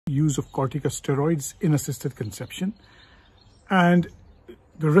use of corticosteroids in assisted conception and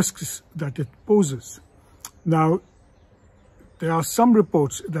the risks that it poses. Now, there are some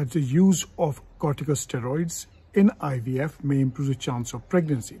reports that the use of corticosteroids in IVF may improve the chance of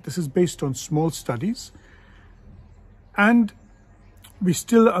pregnancy. This is based on small studies, and we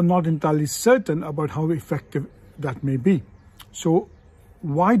still are not entirely certain about how effective that may be. So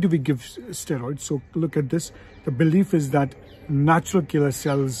why do we give steroids? So look at this. The belief is that natural killer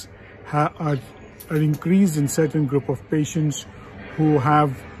cells are increased in certain group of patients who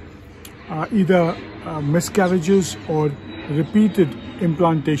have either miscarriages or repeated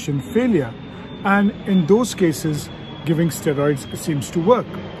implantation failure. And in those cases, giving steroids seems to work.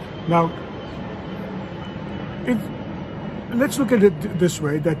 Now, let's look at it this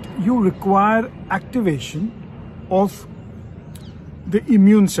way, that you require activation of the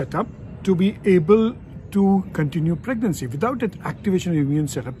immune setup to be able to continue pregnancy. Without that activation of the immune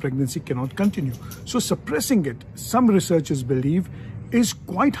setup, pregnancy cannot continue. So suppressing it, some researchers believe, is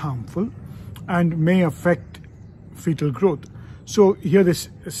quite harmful and may affect fetal growth. So here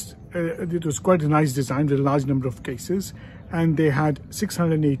it was quite a nice design with a large number of cases, and they had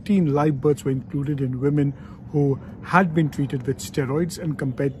 618 live births were included in women who had been treated with steroids and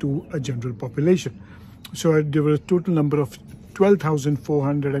compared to a general population. So there were a total number of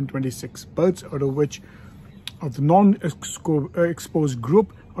 12,426 births, out of which, of the non-exposed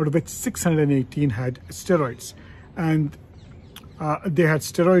group, out of which 618 had steroids. And they had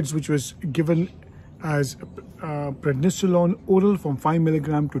steroids which was given as prednisolone oral from 5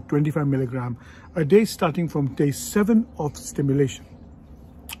 milligram to 25 milligram a day, starting from day 7 of stimulation,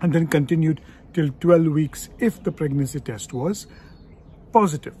 and then continued till 12 weeks if the pregnancy test was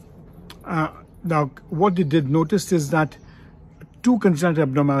positive. Now, what they did notice is that 2 congenital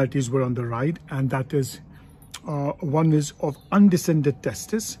abnormalities were on the rise, and that is, one is of undescended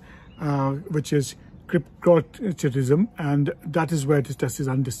testis, which is cryptorchidism, and that is where the test is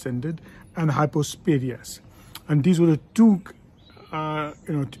undescended, and hypospadias. And these were the 2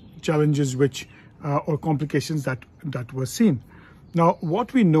 challenges which or complications that were seen. Now,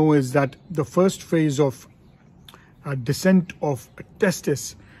 what we know is that the first phase of descent of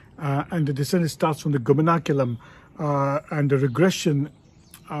testis, and the descent starts from the gubernaculum, and the regression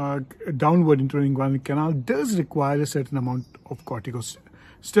downward into the inguinal canal does require a certain amount of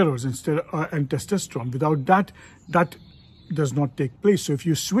corticosteroids and testosterone. Without that, that does not take place. So if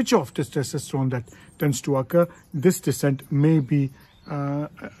you switch off the testosterone that tends to occur, this descent may be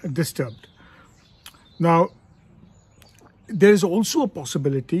disturbed. Now, there is also a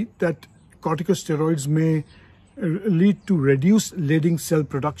possibility that corticosteroids may lead to reduced Leydig cell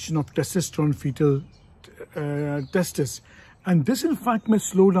production of testosterone fetal testis, and this in fact may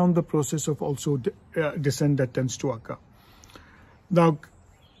slow down the process of also descent that tends to occur. Now,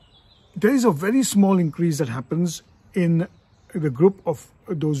 there is a very small increase that happens in the group of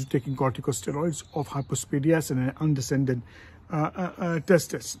those taking corticosteroids of hypospadias and undescended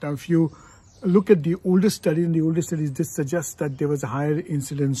testis. Now, if you look at the older study, in the older studies, this suggests that there was a higher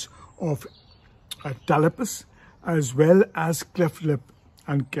incidence of talipes, as well as cleft lip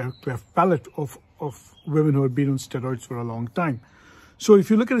and cleft palate of women who have been on steroids for a long time. So if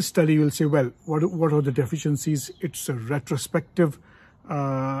you look at a study, you'll say, well, what are the deficiencies? It's a retrospective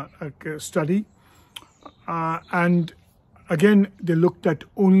study. And again, they looked at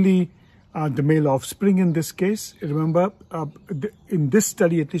only the male offspring in this case. Remember, in this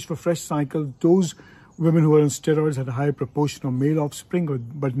study, at least for fresh cycle, those women who were on steroids had a higher proportion of male offspring,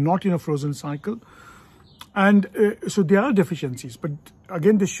 but not in a frozen cycle. And so there are deficiencies, but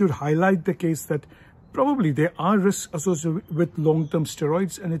again, this should highlight the case that probably there are risks associated with long-term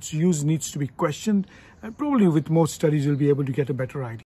steroids, and its use needs to be questioned. And probably with more studies, you'll be able to get a better idea.